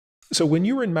So when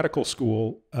you were in medical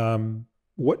school,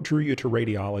 what drew you to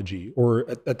radiology? Or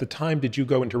at the time, did you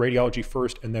go into radiology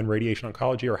first and then radiation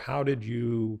oncology, or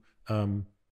um,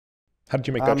 how did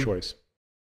you make that Um, choice?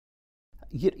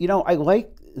 I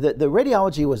like the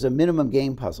radiology was a minimum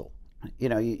game puzzle. A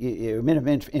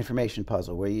minimum information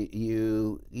puzzle where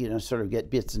sort of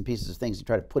get bits and pieces of things and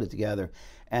try to put it together,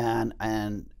 and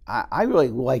I really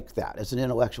like that as an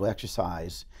intellectual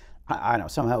exercise. I don't know,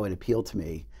 somehow it appealed to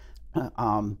me,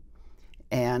 um,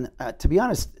 and to be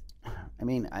honest, I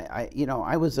mean,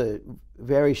 I was a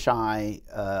very shy,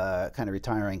 kind of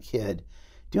retiring kid.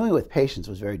 Dealing with patients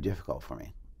was very difficult for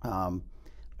me.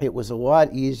 It was a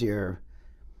lot easier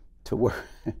to work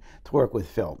to work with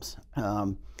films,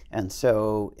 and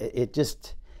so it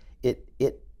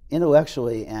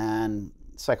intellectually and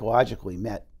psychologically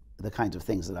met the kinds of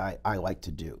things that I like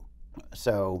to do.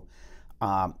 So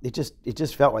it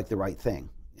just felt like the right thing,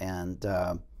 and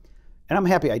I'm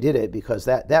happy I did it because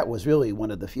that was really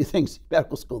one of the few things in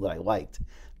medical school that I liked.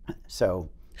 So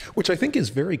Which I think is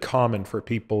very common for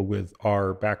people with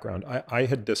our background. I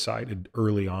had decided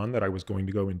early on that I was going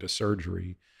to go into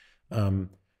surgery. Um,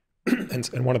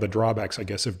 and one of the drawbacks, I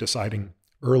guess, of deciding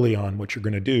early on what you're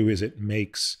going to do is it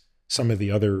makes some of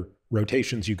the other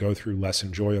rotations you go through less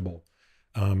enjoyable.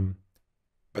 Um,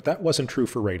 but that wasn't true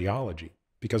for radiology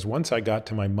because once I got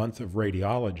to my month of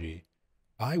radiology,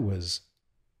 I was,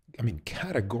 I mean,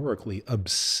 categorically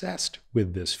obsessed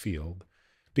with this field.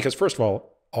 Because, first of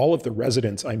all of the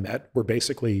residents I met were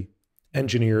basically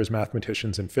engineers,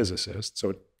 mathematicians, and physicists.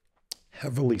 So it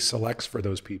heavily selects for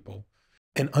those people.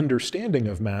 An understanding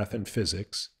of math and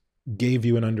physics gave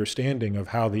you an understanding of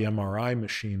how the MRI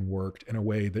machine worked in a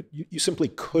way that you simply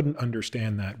couldn't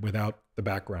understand that without the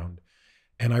background.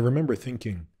 And I remember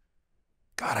thinking,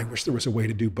 God, I wish there was a way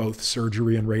to do both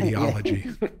surgery and yeah,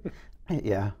 radiology.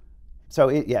 yeah. So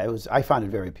it was. I found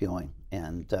it very appealing,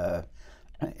 and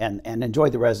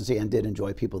enjoyed the residency, and did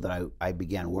enjoy people that I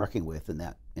began working with in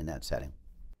that setting.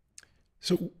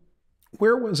 So,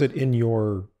 where was it in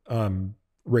your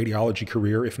radiology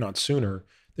career, if not sooner,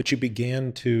 that you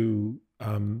began to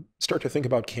start to think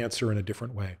about cancer in a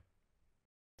different way?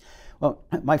 Well,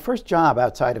 my first job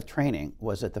outside of training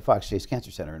was at the Fox Chase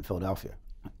Cancer Center in Philadelphia,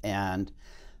 and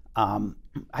um,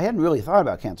 I hadn't really thought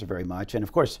about cancer very much. And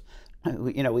of course,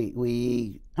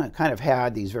 we kind of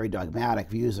had these very dogmatic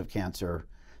views of cancer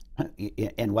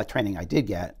in what training I did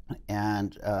get,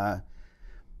 and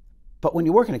but when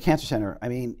you work in a cancer center, I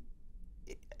mean,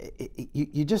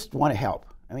 you just want to help.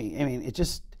 I mean,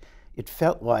 it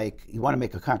felt like you want to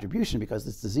make a contribution because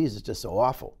this disease is just so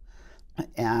awful.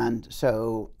 And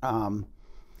so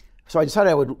I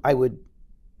decided I would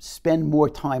spend more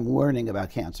time learning about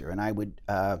cancer, and I would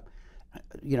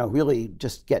really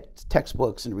just get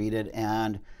textbooks and read it.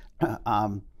 And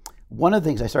one of the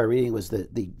things I started reading was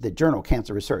the journal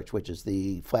Cancer Research, which is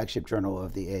the flagship journal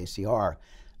of the AACR.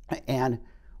 And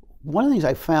one of the things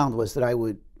I found was that I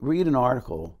would read an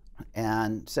article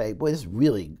and say, boy, this is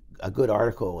really a good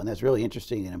article, and that's really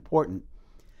interesting and important.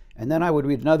 And then I would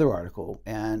read another article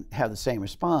and have the same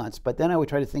response, but then I would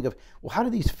try to think of, well, how do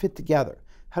these fit together?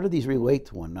 How do these relate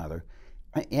to one another?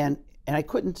 And I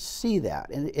couldn't see that.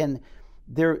 And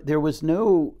there was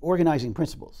no organizing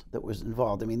principles that was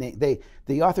involved. I mean,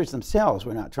 the authors themselves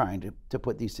were not trying to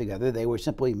put these together. They were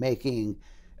simply making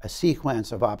a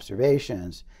sequence of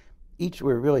observations. Each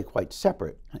were really quite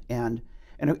separate. And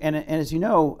as you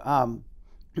know,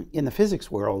 in the physics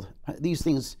world, these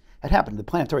things had happened. The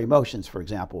planetary motions, for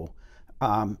example,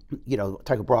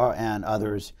 Tycho Brahe and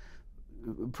others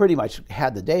pretty much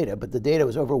had the data, but the data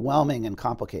was overwhelming and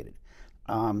complicated.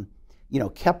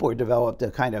 Kepler developed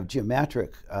a kind of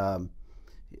geometric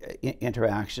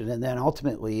interaction, and then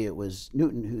ultimately it was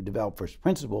Newton who developed first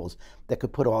principles that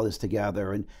could put all this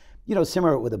together. And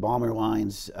similar with the Balmer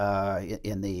lines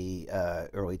in the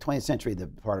early 20th century, the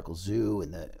particle zoo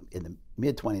in the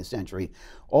mid 20th century,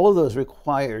 all of those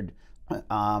required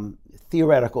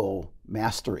theoretical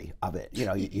mastery of it.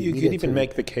 You could even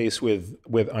make the case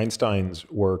with Einstein's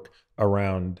work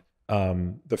around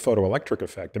the photoelectric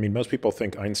effect. I mean, most people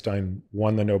think Einstein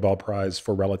won the Nobel Prize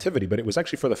for relativity, but it was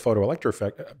actually for the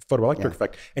photoelectric Yeah,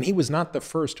 effect. And he was not the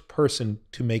first person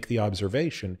to make the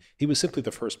observation. He was simply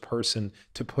the first person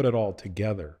to put it all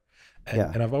together.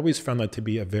 yeah. And I've always found that to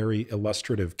be a very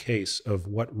illustrative case of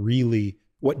what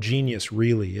genius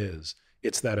really is.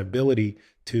 It's that ability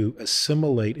to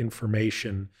assimilate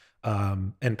information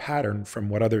and pattern from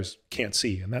what others can't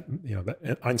see. And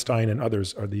that Einstein and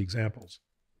others are the examples.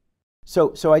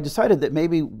 So I decided that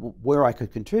maybe where I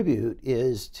could contribute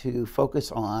is to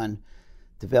focus on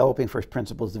developing first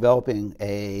principles, developing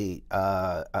a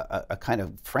kind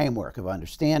of framework of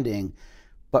understanding,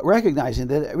 but recognizing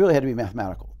that it really had to be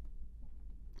mathematical.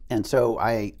 And so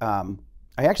I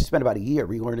actually spent about a year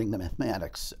relearning the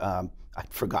mathematics. I'd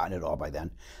forgotten it all by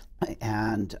then,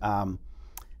 and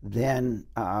then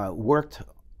worked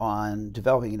on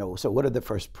developing, so what are the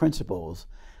first principles?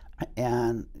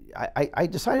 And I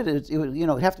decided it would,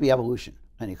 it'd have to be evolution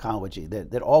and ecology,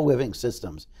 that all living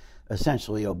systems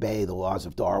essentially obey the laws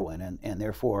of Darwin, and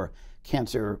therefore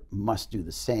cancer must do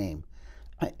the same.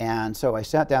 And so I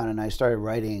sat down and I started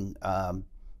writing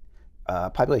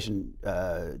population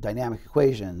dynamic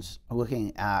equations,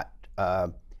 looking at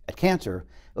cancer,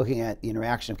 looking at the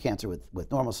interaction of cancer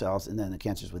with normal cells, and then the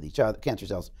cancer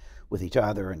cells with each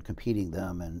other, and competing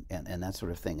them, and that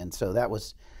sort of thing. And so that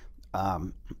was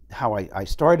how I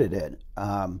started it.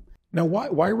 Now,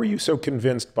 why were you so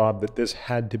convinced, Bob, that this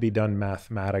had to be done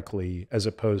mathematically as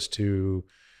opposed to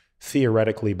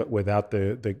theoretically, but without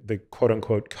the quote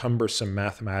unquote cumbersome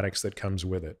mathematics that comes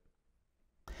with it?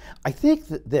 I think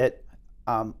that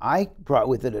I brought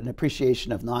with it an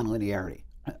appreciation of nonlinearity,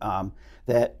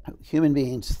 that human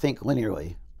beings think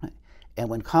linearly, and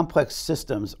when complex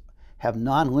systems have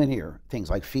nonlinear things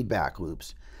like feedback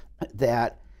loops,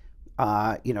 that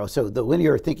so the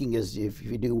linear thinking is if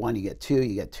you do 1, you get 2,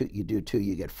 you get 2, you do 2,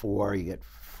 you get 4, you get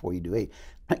 4, you do 8.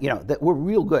 That we're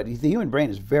real good. The human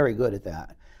brain is very good at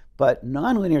that, but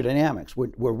nonlinear dynamics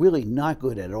we're really not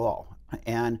good at all.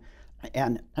 And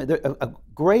a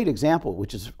great example,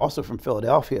 which is also from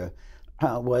Philadelphia,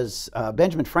 was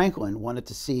Benjamin Franklin wanted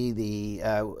to see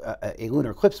a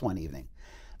lunar eclipse one evening,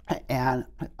 and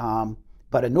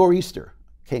but a nor'easter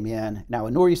came in. Now,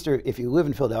 a nor'easter, if you live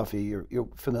in Philadelphia, you're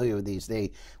familiar with these.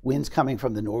 Winds coming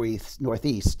from the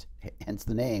northeast, hence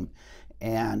the name.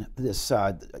 And this,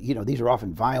 these are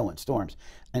often violent storms.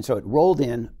 And so it rolled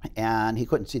in, and he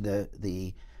couldn't see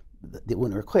the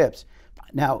lunar eclipse.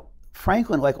 Now,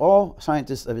 Franklin, like all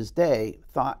scientists of his day,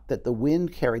 thought that the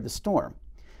wind carried the storm.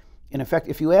 And in fact,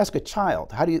 if you ask a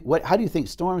child, how do you think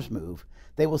storms move?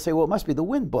 They will say, well, it must be the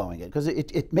wind blowing it, because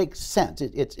it makes sense.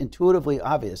 It's intuitively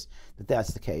obvious that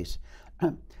that's the case.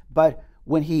 But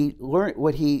when he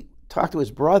talked to his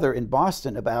brother in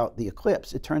Boston about the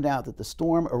eclipse, it turned out that the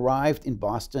storm arrived in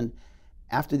Boston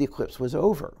after the eclipse was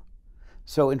over.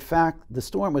 So in fact, the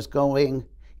storm was going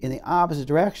in the opposite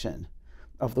direction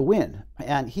of the wind.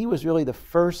 And he was really the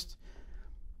first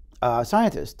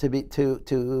scientist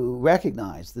to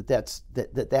recognize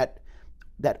that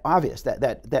obvious,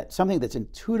 that something that's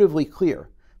intuitively clear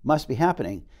must be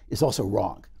happening is also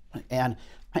wrong. And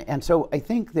so I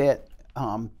think that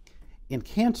in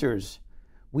cancers,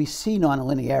 we see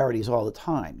nonlinearities all the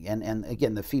time. And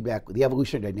again, the feedback, the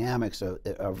evolutionary dynamics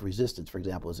of resistance, for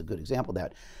example, is a good example of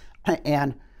that.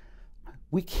 And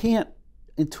we can't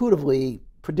intuitively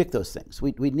predict those things.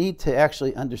 We need to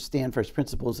actually understand first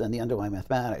principles and the underlying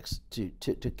mathematics to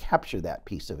capture that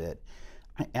piece of it.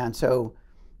 And so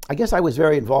I guess I was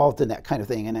very involved in that kind of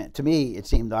thing, and to me, it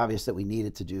seemed obvious that we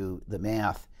needed to do the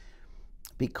math,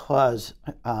 because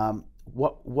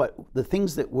what the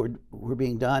things that were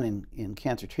being done in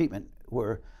cancer treatment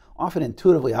were often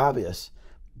intuitively obvious,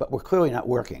 but were clearly not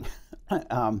working.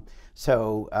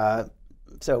 So I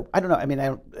don't know. I mean,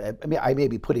 I may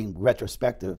be putting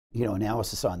retrospective,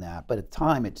 analysis on that, but at the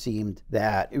time, it seemed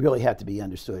that it really had to be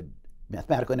understood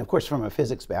mathematically, and of course, from a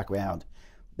physics background,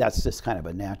 that's just kind of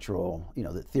a natural,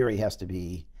 the theory has to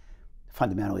be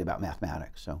fundamentally about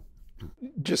mathematics. So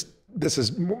this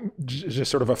is just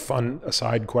sort of a fun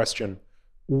aside question.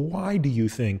 Why do you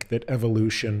think that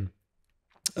evolution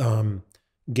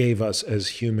gave us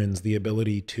as humans the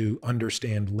ability to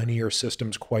understand linear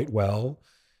systems quite well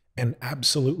and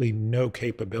absolutely no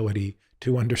capability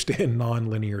to understand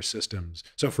nonlinear systems?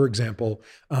 So for example,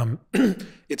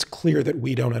 it's clear that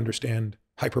we don't understand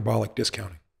hyperbolic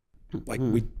discounting. Like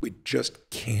we just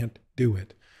can't do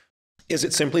it. Is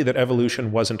it simply that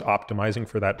evolution wasn't optimizing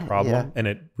for that problem? Yeah. And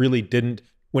it really didn't,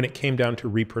 when it came down to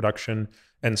reproduction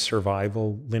and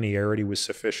survival, linearity was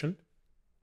sufficient?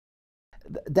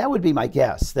 That would be my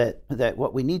guess, that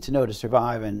what we need to know to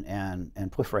survive and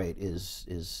proliferate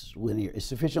is linear, is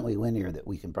sufficiently linear that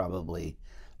we can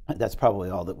that's probably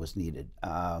all that was needed.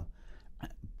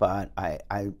 But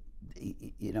I'd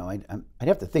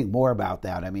have to think more about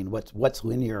that. I mean, what's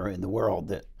linear in the world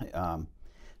that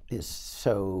is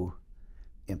so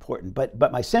important?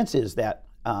 But my sense is that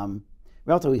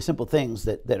relatively simple things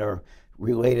that are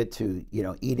related to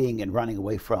eating and running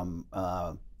away from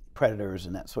predators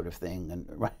and that sort of thing, and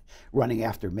running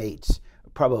after mates, are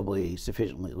probably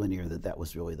sufficiently linear that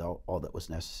was really all that was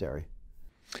necessary.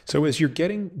 So as you're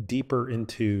getting deeper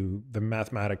into the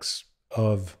mathematics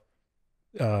of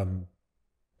um,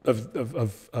 of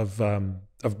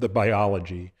the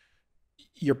biology,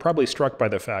 you're probably struck by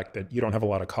the fact that you don't have a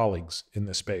lot of colleagues in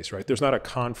this space, right? There's not a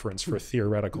conference for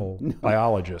theoretical No,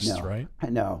 biologists, no, right?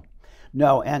 no,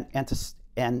 no, and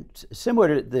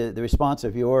similar to the response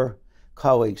of your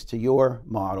colleagues to your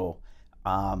model,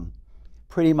 um,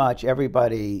 pretty much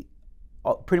everybody,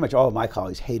 pretty much all of my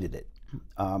colleagues hated it.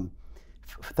 Um,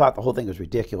 Thought the whole thing was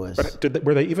ridiculous. But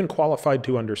were they even qualified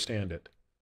to understand it?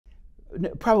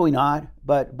 Probably not,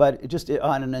 but just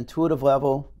on an intuitive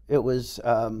level, it was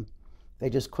they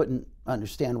just couldn't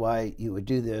understand why you would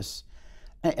do this.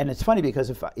 And it's funny because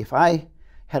if I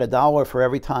had $1 for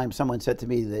every time someone said to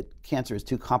me that cancer is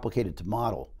too complicated to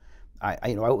model, I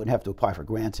wouldn't have to apply for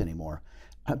grants anymore,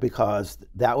 because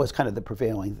that was kind of the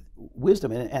prevailing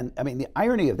wisdom. And I mean, the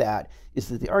irony of that is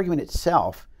that the argument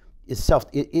itself is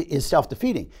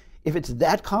self-defeating. If it's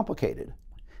that complicated,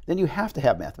 then you have to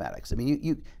have mathematics. I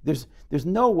mean, there's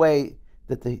no way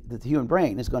that the human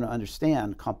brain is going to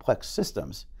understand complex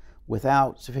systems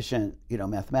without sufficient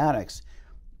mathematics.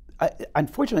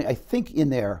 Unfortunately, I think in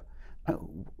there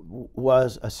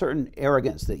was a certain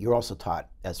arrogance that you're also taught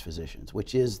as physicians,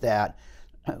 which is that,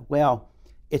 well,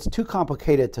 it's too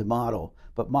complicated to model,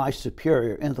 but my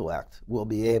superior intellect will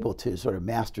be able to sort of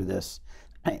master this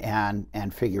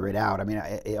and figure it out. I mean,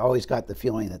 I always got the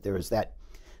feeling that there was that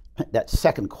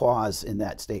second clause in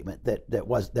that statement that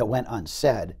went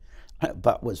unsaid,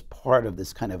 but was part of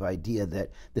this kind of idea, that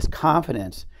this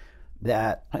confidence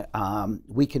that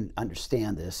we can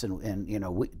understand this, and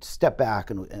we step back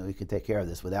and we can take care of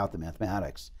this without the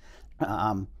mathematics.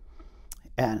 And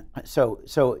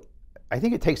so I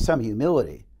think it takes some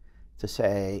humility to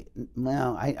say,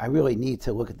 well, I really need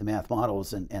to look at the math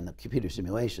models and the computer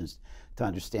simulations to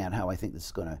understand how I think this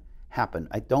is going to happen.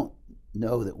 I don't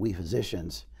know that we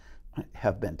physicians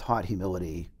have been taught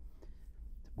humility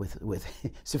with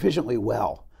sufficiently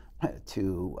well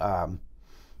to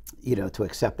to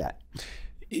accept that.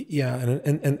 Yeah,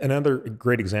 and another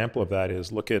great example of that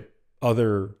is look at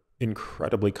other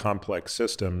incredibly complex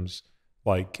systems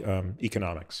like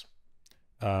economics.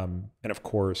 And of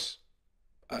course,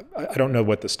 I don't know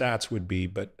what the stats would be,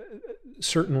 but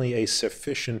certainly a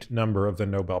sufficient number of the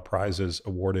Nobel Prizes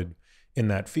awarded in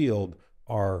that field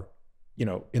are,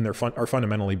 in their are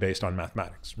fundamentally based on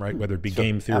mathematics, right? Whether it be Sure,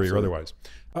 game theory absolutely. or otherwise.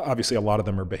 Obviously, a lot of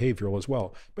them are behavioral as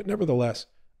well. But nevertheless,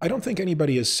 I don't think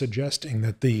anybody is suggesting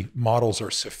that the models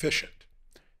are sufficient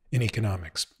in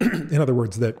economics. In other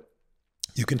words, that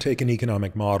you can take an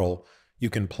economic model, you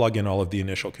can plug in all of the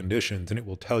initial conditions, and it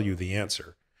will tell you the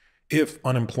answer. If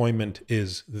unemployment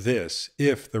is this,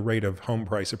 if the rate of home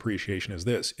price appreciation is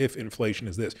this, if inflation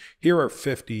is this, here are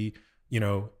 50,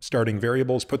 starting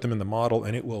variables, put them in the model,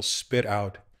 and it will spit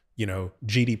out,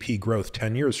 GDP growth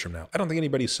 10 years from now. I don't think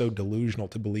anybody's so delusional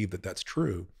to believe that that's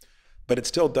true, but it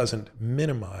still doesn't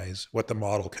minimize what the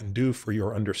model can do for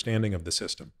your understanding of the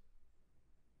system.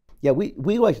 Yeah, we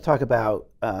like to talk about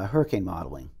hurricane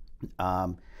modeling,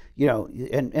 and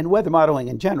weather modeling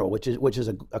in general, which is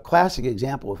a classic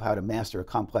example of how to master a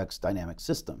complex dynamic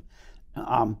system.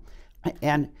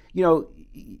 And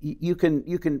you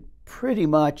can pretty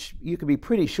much, you can be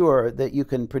pretty sure that you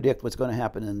can predict what's going to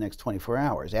happen in the next 24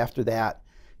 hours. After that,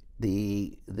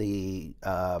 the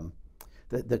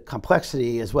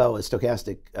complexity as well as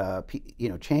stochastic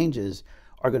changes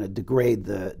are going to degrade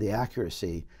the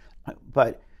accuracy.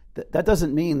 But that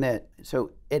doesn't mean that,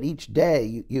 so at each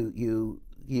day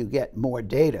you get more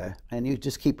data and you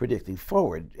just keep predicting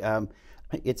forward.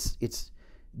 It's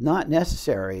not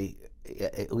necessary,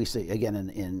 at least again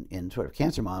in sort of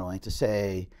cancer modeling, to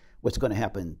say what's going to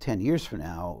happen 10 years from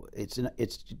now. It's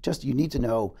just, you need to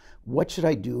know, what should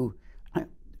I do,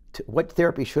 what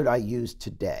therapy should I use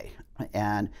today,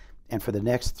 and for the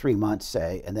next 3 months,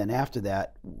 say, and then after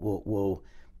that we'll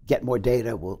get more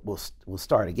data, we'll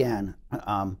start again.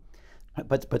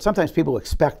 But sometimes people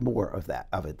expect more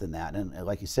of it than that, and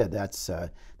like you said, that's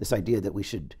this idea that we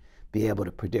should be able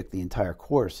to predict the entire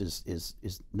course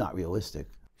is not realistic.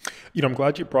 I'm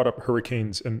glad you brought up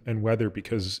hurricanes and weather,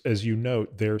 because as you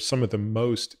note, they're some of the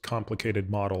most complicated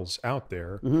models out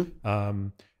there. Mm-hmm.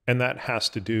 And that has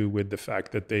to do with the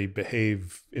fact that they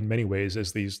behave in many ways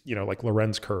as these, like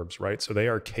Lorenz curves, right? So they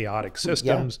are chaotic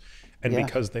systems. Yeah. And Yeah.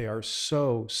 because they are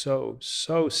so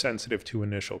sensitive to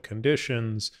initial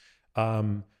conditions,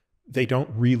 they don't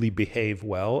really behave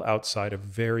well outside of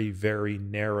very, very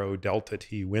narrow delta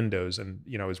T windows. And,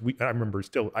 I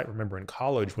remember in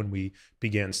college when we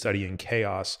began studying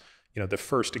chaos, the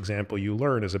first example you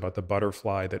learn is about the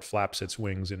butterfly that flaps its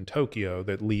wings in Tokyo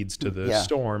that leads to the Yeah.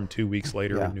 storm 2 weeks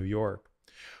later Yeah. in New York.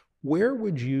 where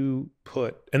would you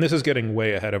put, and this is getting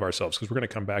way ahead of ourselves because we're going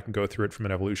to come back and go through it from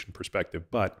an evolution perspective,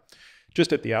 but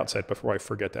just at the outset, before I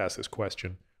forget to ask this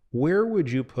question, where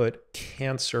would you put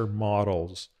cancer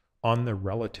models on the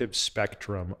relative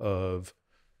spectrum of,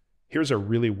 here's a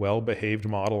really well-behaved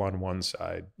model on one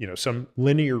side, some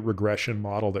linear regression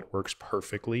model that works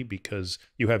perfectly because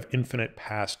you have infinite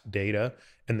past data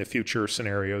and the future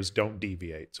scenarios don't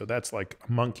deviate. So that's like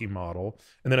a monkey model.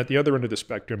 And then at the other end of the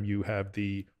spectrum, you have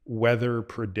the weather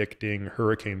predicting,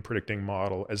 hurricane predicting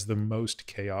model as the most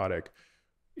chaotic.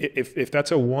 If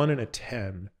that's a 1 and a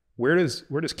 10, where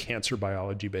does cancer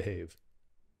biology behave?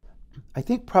 I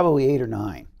think probably 8 or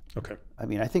 9. Okay. I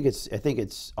mean, I think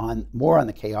it's on more on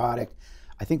the chaotic.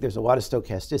 I think there's a lot of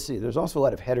stochasticity. There's also a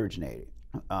lot of heterogeneity,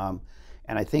 and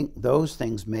I think those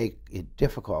things make it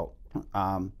difficult.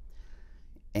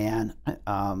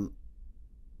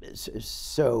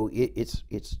 So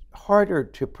it's harder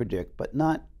to predict, but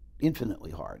not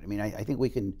infinitely hard. I mean, I think we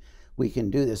can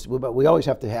do this, but we always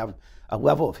have to have a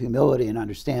level of humility and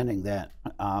understanding that.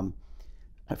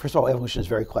 First of all, evolution is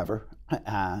very clever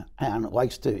and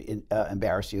likes to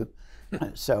embarrass you,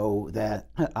 so that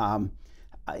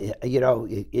you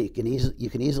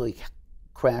can easily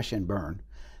crash and burn.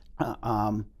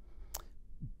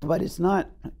 But it's not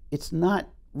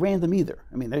random either.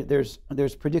 I mean, there's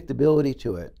predictability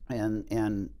to it,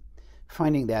 and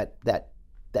finding that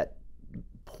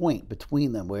point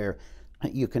between them where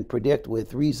you can predict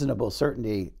with reasonable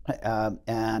certainty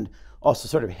and also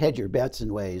sort of hedge your bets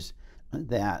in ways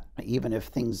that even if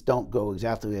things don't go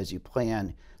exactly as you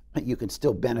plan, you can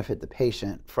still benefit the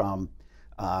patient from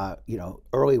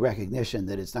early recognition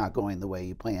that it's not going the way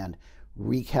you planned,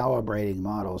 recalibrating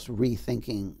models,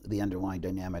 rethinking the underlying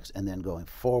dynamics, and then going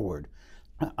forward,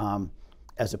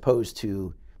 as opposed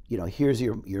to here's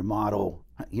your model,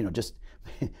 just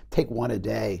take one a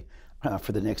day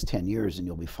for the next 10 years and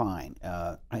you'll be fine.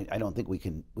 I don't think we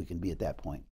can be at that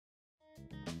point.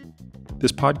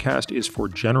 This podcast is for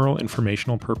general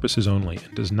informational purposes only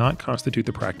and does not constitute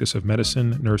the practice of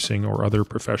medicine, nursing, or other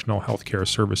professional healthcare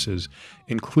services,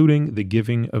 including the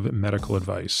giving of medical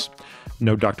advice.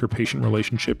 No doctor-patient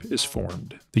relationship is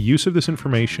formed. The use of this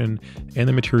information and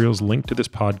the materials linked to this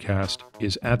podcast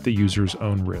is at the user's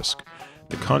own risk.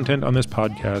 The content on this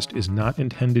podcast is not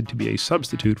intended to be a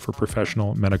substitute for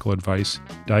professional medical advice,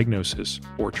 diagnosis,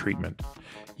 or treatment.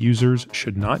 Users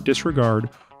should not disregard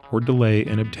or delay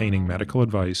in obtaining medical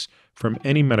advice from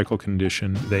any medical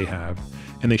condition they have,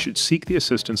 and they should seek the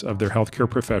assistance of their healthcare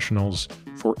professionals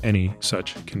for any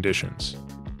such conditions.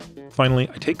 Finally,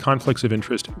 I take conflicts of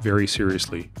interest very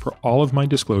seriously. For all of my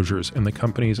disclosures and the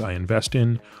companies I invest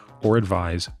in or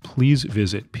advise, please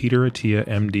visit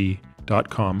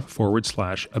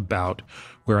peterattiamd.com/about,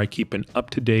 where I keep an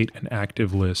up-to-date and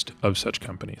active list of such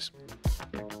companies.